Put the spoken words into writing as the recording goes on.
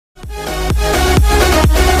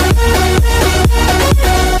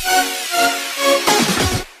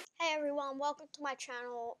welcome to my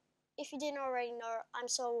channel. If you didn't already know, I'm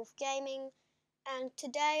Soulwolf Gaming, and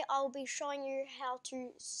today I'll be showing you how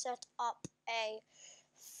to set up a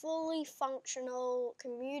fully functional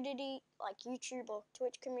community, like YouTube or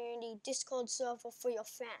Twitch community, Discord server for your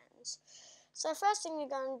fans. So first thing you're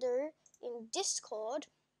going to do in Discord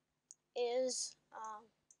is,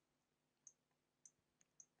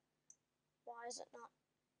 why is it not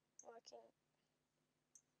working?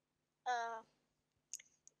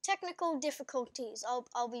 Technical difficulties.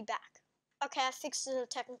 I'll be back. Okay, I fixed the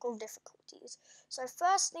technical difficulties. So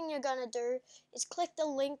first thing you're gonna do is click the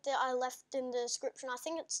link that I left in the description. I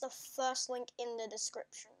think it's the first link in the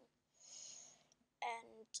description.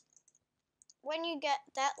 And when you get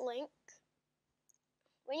that link,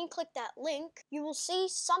 when you click that link, you will see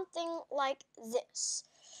something like this.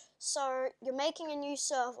 So you're making a new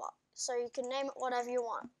server. So you can name it whatever you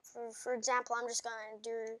want. For example, I'm just gonna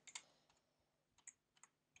do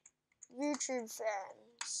YouTube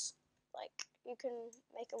fans. Like, you can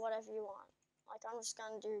make it whatever you want. Like, I'm just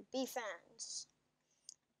gonna do B fans.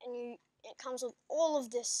 And it comes with all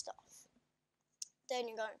of this stuff. Then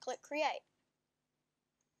you're gonna click create.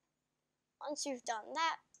 Once you've done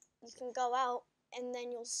that, you can go out and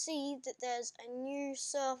then you'll see that there's a new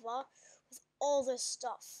server with all this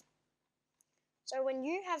stuff. So when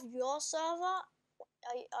you have your server,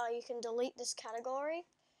 you can delete this category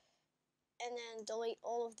and then delete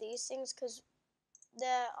all of these things because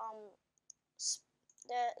they're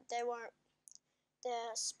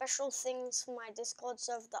special things for my Discord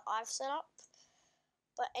server that I've set up.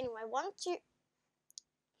 But anyway,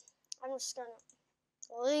 I'm just gonna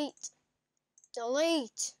delete.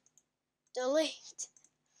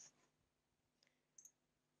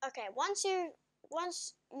 Okay, once you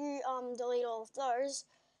delete all of those,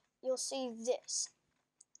 you'll see this.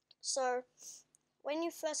 So when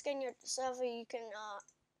you first get in your server, you can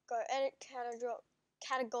go edit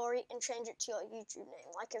category and change it to your YouTube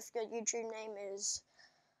name. Like if your YouTube name is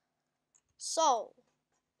Soul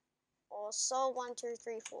or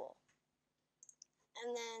Soul1234,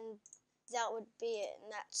 and then that would be it.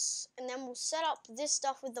 And then we'll set up this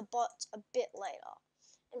stuff with the bots a bit later.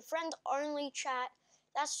 And friend only chat,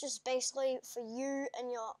 that's just basically for you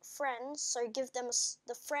and your friends. So give them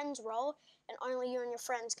the friends role, and only you and your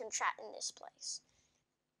friends can chat in this place.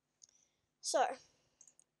 So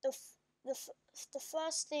the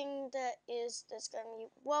first thing there's going to be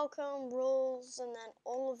welcome, rules, and then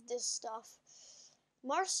all of this stuff.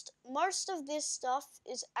 Most of this stuff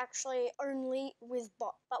is actually only with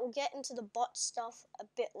bot, but we'll get into the bot stuff a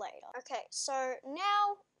bit later. Okay, so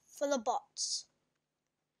now for the bots.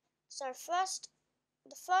 So the first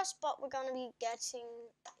bot we're going to be getting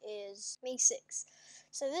is Me6.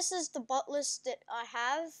 So this is the bot list that I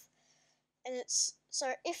have, and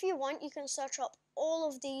so if you want, you can search up all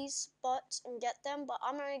of these bots and get them, but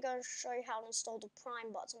I'm only going to show you how to install the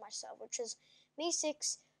prime bots on myself, which is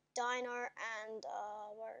Me6, Dino, and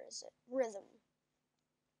where is it? Rhythm,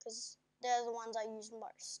 because they're the ones I use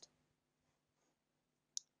most.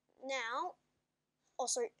 Now,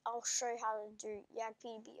 also, I'll show you how to do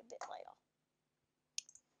yagpdb a bit later.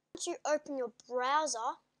 Once you open your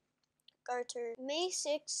browser, go to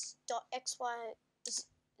me6.xyz.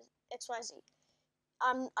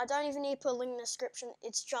 I don't even need to put a link in the description.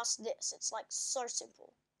 It's just this. It's like so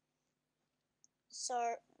simple.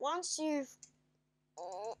 So once you've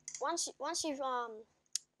go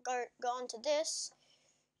onto this,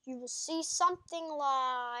 you will see something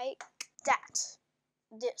like that.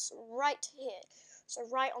 This right here. So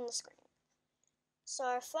right on the screen.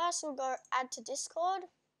 So first we'll go add to Discord.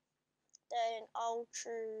 Then I'll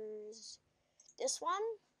choose this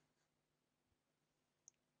one.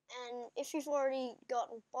 And if you've already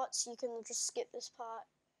gotten bots, you can just skip this part.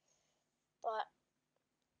 But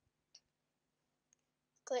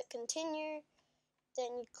click continue,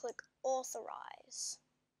 then you click authorize.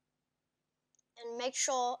 And make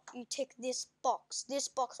sure you tick this box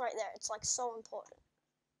right there. It's like so important,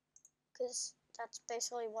 because that's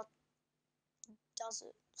basically what does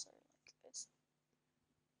it. So like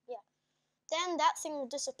yeah. Then that thing will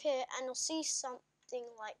disappear and you'll see something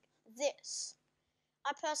like this.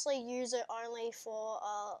 I personally use it only for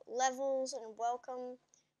levels and welcome,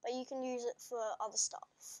 but you can use it for other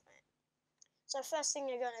stuff. So first thing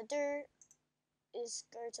you're going to do is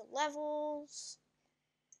go to levels,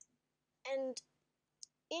 and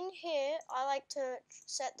in here I like to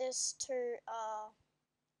set this to,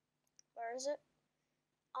 where is it?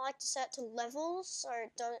 I like to set to levels so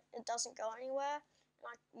it doesn't go anywhere.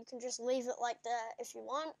 You can just leave it like that if you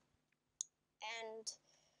want, and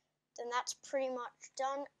then that's pretty much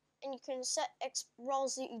done. and you can set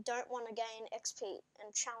roles that you don't want to gain XP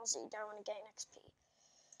and channels that you don't want to gain XP.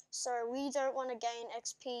 So we don't want to gain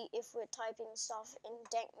XP if we're typing stuff in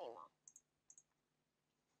dankmema.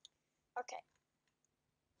 Okay.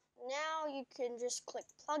 Now you can just click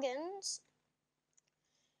plugins,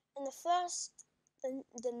 and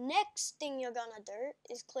the next thing you're gonna do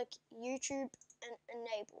is click YouTube and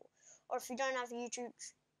enable. Or if you don't have a YouTube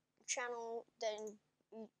channel, then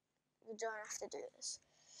you don't have to do this.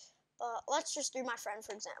 But let's just do my friend,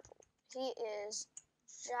 for example. He is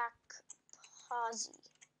yagpdb.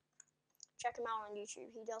 Check him out on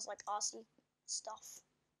YouTube. He does like RC stuff.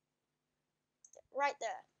 Right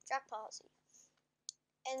there, yagpdb.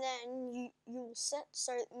 And then you'll set,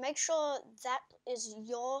 so make sure that is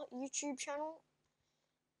your YouTube channel,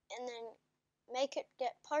 and then make it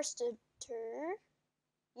get posted to,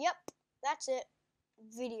 yep, that's it,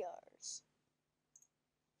 videos.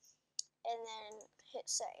 And then hit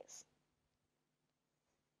save.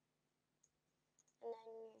 And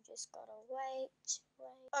then you just gotta wait.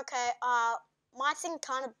 Okay, my thing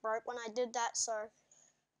kind of broke when I did that, so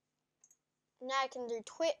now I can do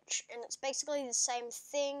Twitch, and it's basically the same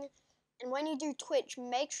thing. And when you do Twitch,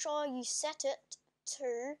 make sure you set it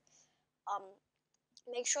to,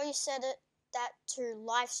 to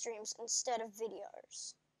live streams instead of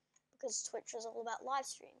videos, because Twitch is all about live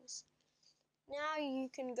streams. Now you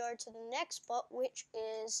can go to the next bot, which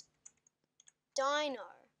is Dino,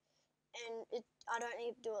 and I don't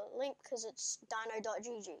need to do a link because it's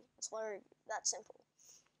dino.gg. It's literally that simple.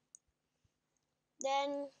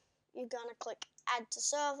 Then you're gonna click add to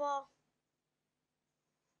server,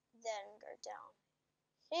 then go down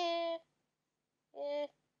here,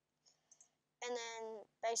 and then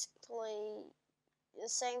basically the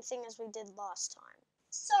same thing as we did last time.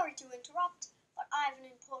 Sorry to interrupt, but I have an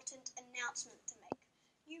important announcement to make.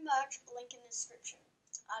 New merch, link in the description.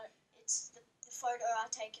 It's the photo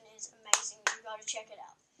I've taken is amazing. You gotta check it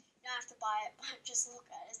out. You don't have to buy it, but just look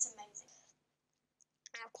at it. It's amazing.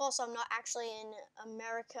 And of course, I'm not actually in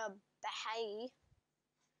America, Bahia.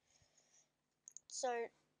 So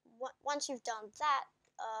once you've done that,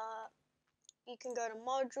 you can go to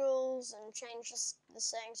modules and change the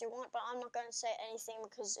settings you want, but I'm not going to say anything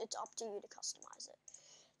because it's up to you to customize it.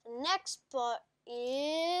 The next bot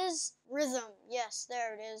is rhythm. Yes,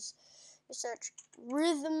 there it is. You search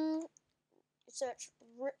rhythm. You search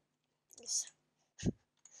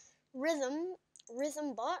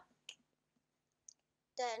rhythm bot.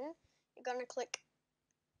 Then you're gonna click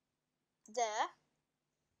there,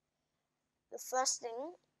 the first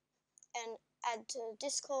thing, and add to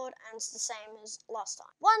Discord, and it's the same as last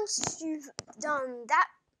time. Once you've done that,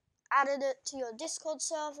 added it to your Discord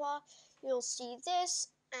server, you'll see this,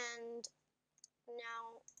 and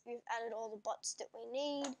now you've added all the bots that we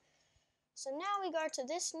need. So now we go to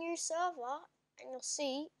this new server, and you'll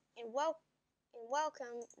see in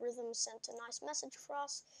welcome, Rhythm sent a nice message for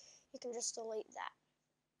us. You can just delete that.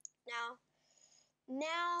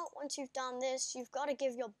 Now once you've done this, you've got to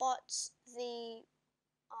give your bots the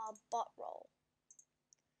bot role.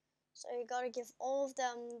 So you got to give all of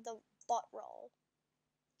them the bot role,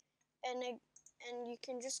 and you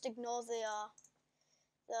can just ignore the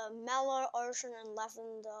mellow, ocean, and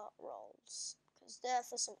lavender roles because they're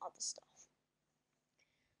for some other stuff.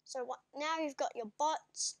 So now you've got your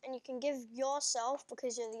bots, and you can give yourself,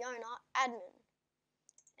 because you're the owner, admin,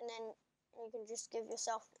 and then you can just give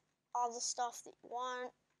yourself other stuff that you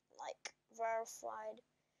want, like verified,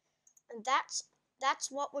 and that's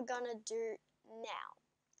what we're gonna do now.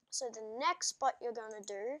 So the next bot you're gonna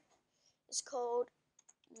do is called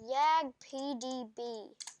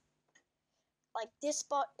yagpdb. Like, this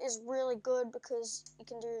bot is really good because you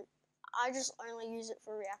can do, I just only use it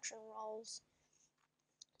for reaction roles.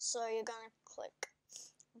 So you're gonna click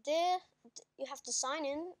there, you have to sign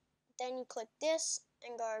in, then you click this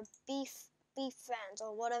and go beef fans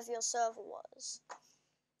or whatever your server was.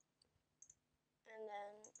 And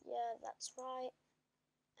then, yeah, that's right.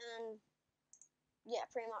 And yeah,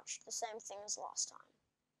 pretty much the same thing as last time.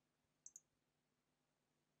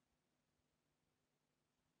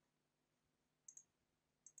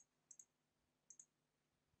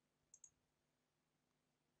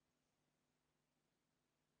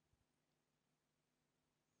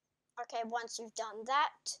 Okay, once you've done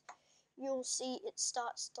that, you'll see it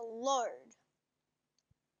starts to load.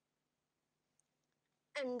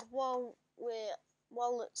 And while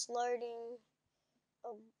it's loading,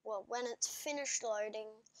 well, when it's finished loading,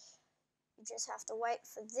 you just have to wait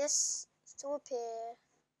for this to appear.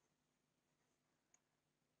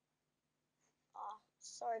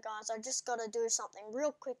 Sorry guys, I just gotta do something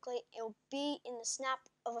real quickly. It'll be in the snap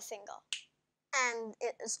of a finger. and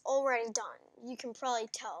it is already done. You can probably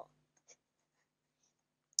tell.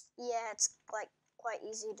 Yeah, it's like quite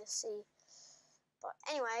easy to see. But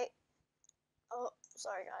anyway, oh,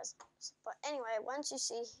 sorry guys. But anyway, once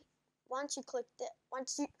you click it,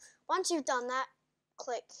 once you've done that,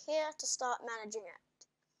 click here to start managing it.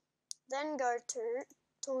 Then go to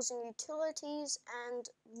Tools and Utilities and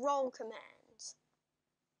Role Commands.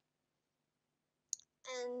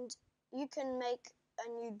 And you can make a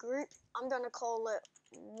new group. I'm going to call it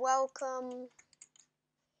Welcome.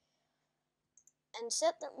 And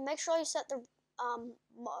make sure you set the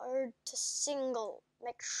mode to single.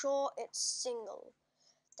 Make sure it's single.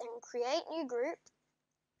 Then create new group.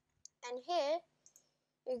 And here,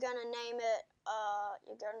 you're going to name it,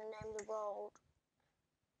 you're going to name the role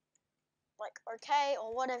like okay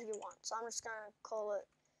or whatever you want. So I'm just going to call it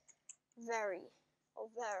very or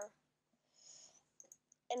ver.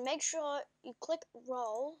 And make sure you click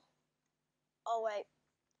role. Oh wait,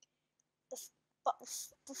 but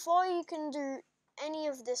before you can do any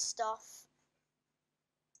of this stuff,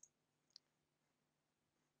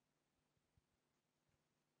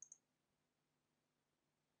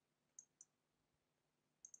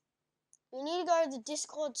 you need to go to the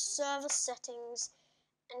Discord server settings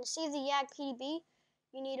and see the yagpdb.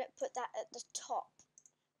 You need to put that at the top.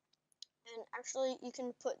 And actually, you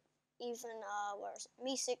can put even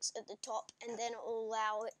me6 at the top, and then it will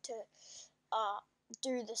allow it to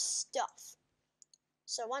do the stuff.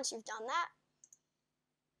 So once you've done that,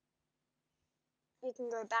 you can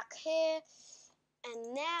go back here,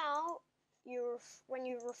 and now when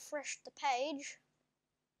you refresh the page,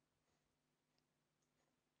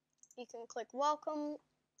 you can click welcome,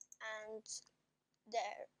 and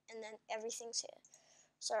there, and then everything's here.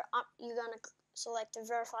 So you're gonna select the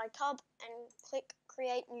verified hub and click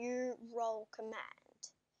create new role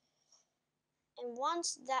command. And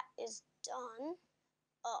once that is done,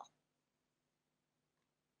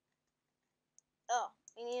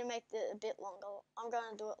 you need to make it a bit longer. I'm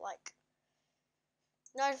gonna do it like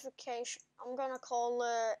notification. I'm gonna call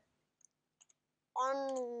it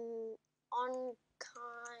unkind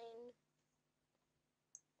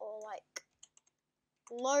or like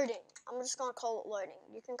loading. I'm just gonna call it loading.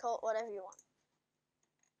 You can call it whatever you want.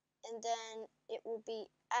 And then it will be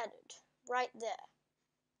added right there.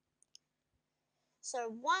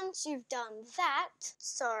 So once you've done that,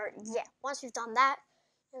 once you've done that,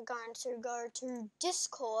 you're going to go to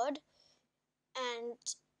Discord and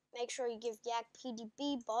make sure you give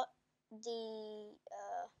yagpdb bot the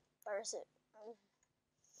where is it?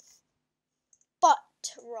 Bot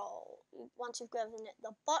role. Once you've given it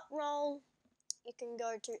the bot role, you can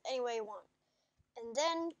go to anywhere you want, and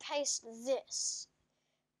then paste this.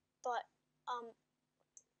 But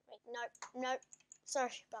wait, nope.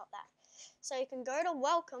 Sorry about that. So you can go to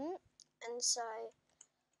welcome and say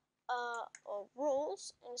or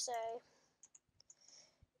rules and say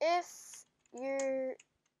if you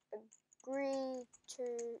agree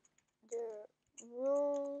to the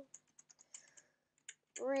rule,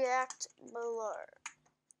 react below.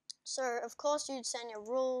 So of course you'd send your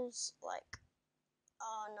rules like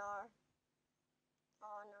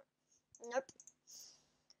nope,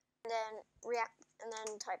 and then react and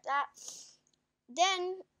then type that.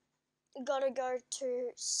 Then you gotta go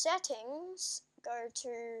to settings, go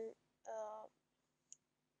to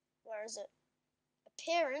where is it?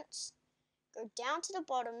 Appearance, go down to the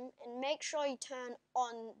bottom and make sure you turn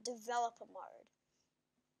on developer mode.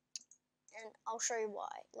 And I'll show you why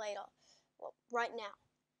later. Well, right now.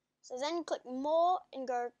 So then you click more and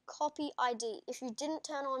go copy ID. If you didn't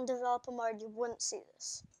turn on developer mode, you wouldn't see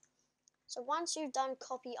this. So once you've done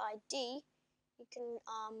copy ID, you can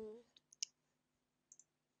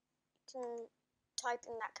type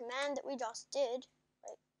in that command that we just did.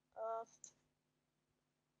 Wait,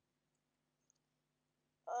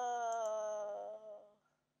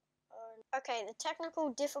 okay, the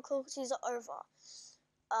technical difficulties are over.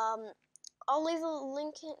 I'll leave a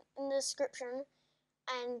link in the description,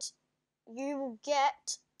 and you will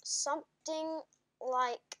get something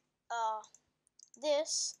like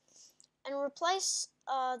this, and replace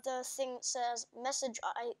the thing that says message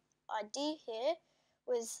ID here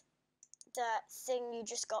with the thing you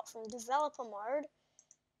just got from developer mode,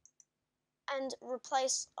 and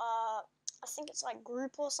replace I think it's like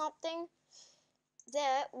group or something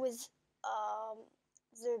there with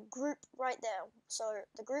the group right there. So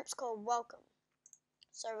the group's called welcome.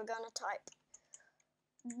 So we're gonna type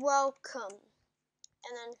welcome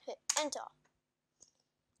and then hit enter.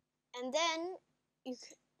 And then you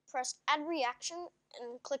press add reaction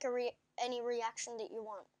and click any reaction that you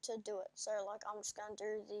want to do it. So like I'm just gonna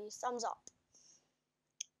do the thumbs up.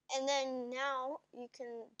 And then now you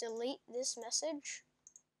can delete this message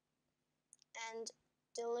and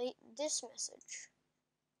delete this message.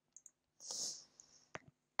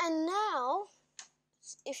 And now,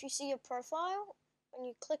 if you see your profile, when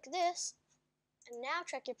you click this, and now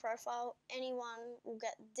check your profile, anyone will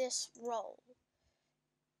get this role.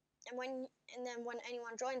 And then when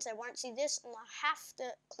anyone joins, they won't see this, and they'll have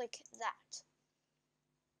to click that.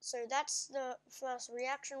 So that's the first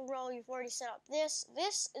reaction role. You've already set up this.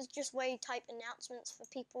 This is just where you type announcements for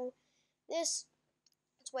people. This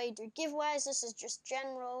is where you do giveaways. This is just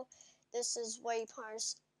general. This is where you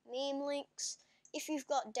post meme links. If you've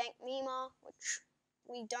got dank memer, which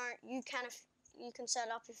we don't, you can set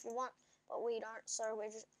up if you want, but we don't. So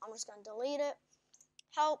I'm just going to delete it.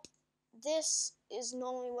 Help. This is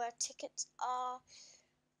normally where tickets are,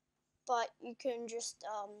 but you can just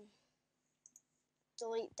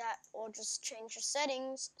delete that or just change your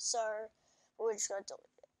settings. So we're just going to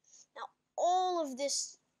delete it. Now all of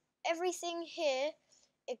this, everything here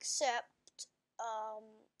except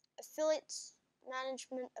affiliates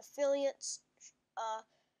management, affiliates,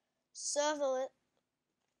 serverlet.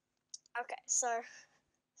 Okay, so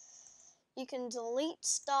you can delete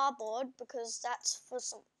Starboard because that's for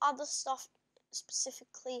some other stuff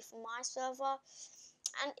specifically for my server.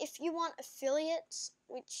 And if you want affiliates,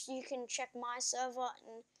 which you can check my server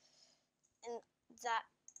and that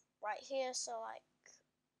right here. So like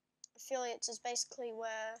affiliates is basically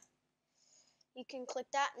where you can click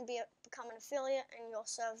that and become an affiliate, and your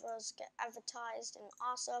servers get advertised in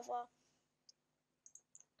our server.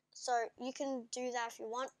 So you can do that if you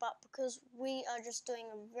want, but because we are just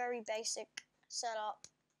doing a very basic setup,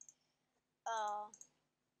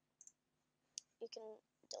 you can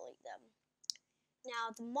delete them.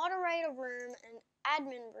 Now the moderator room and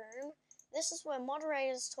admin room, this is where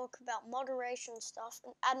moderators talk about moderation stuff,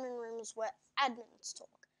 and admin room is where admins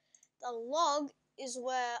talk. The log is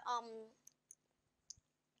where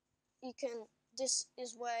this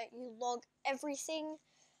is where you log everything.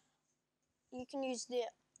 You can use the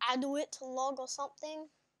Aduit log or something.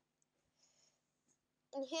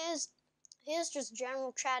 And here's just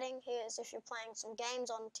general chatting. Here's if you're playing some games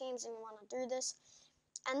on Teams and you want to do this.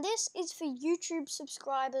 And this is for YouTube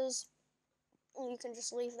subscribers. You can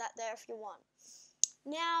just leave that there if you want.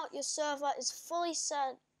 Now your server is fully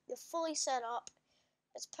set. You're fully set up.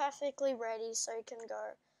 It's perfectly ready, so you can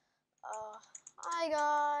go. Hi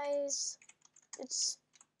guys, it's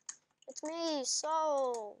me,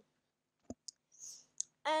 Soul.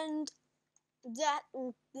 And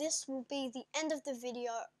this will be the end of the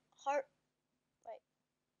video.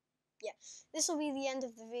 This will be the end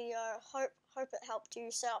of the video. Hope it helped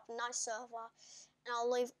you set up a nice server. And I'll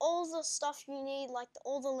leave all the stuff you need, like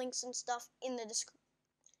all the links and stuff, in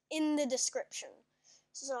the description.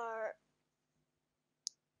 So,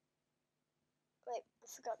 wait, I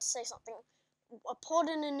forgot to say something.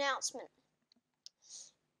 Important announcement.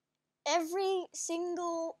 Every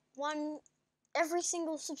single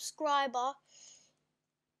subscriber,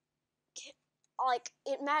 like,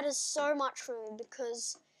 it matters so much for me,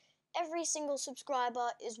 because every single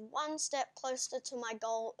subscriber is one step closer to my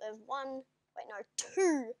goal of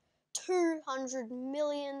 200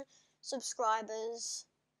 million subscribers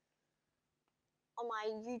on my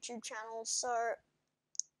YouTube channel. So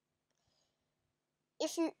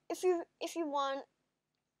if you want,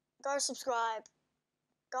 go subscribe.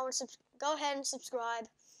 Go ahead and subscribe,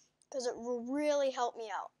 because it will really help me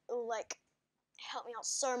out. It will help me out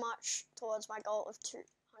so much towards my goal of 200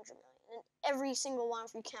 million. And every single one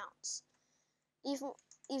of you counts. Even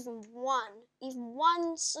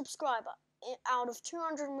one subscriber out of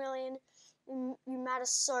 200 million, you matter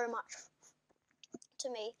so much to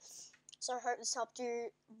me. So I hope this helped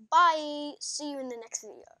you. Bye. See you in the next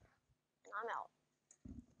video. And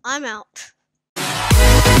I'm out.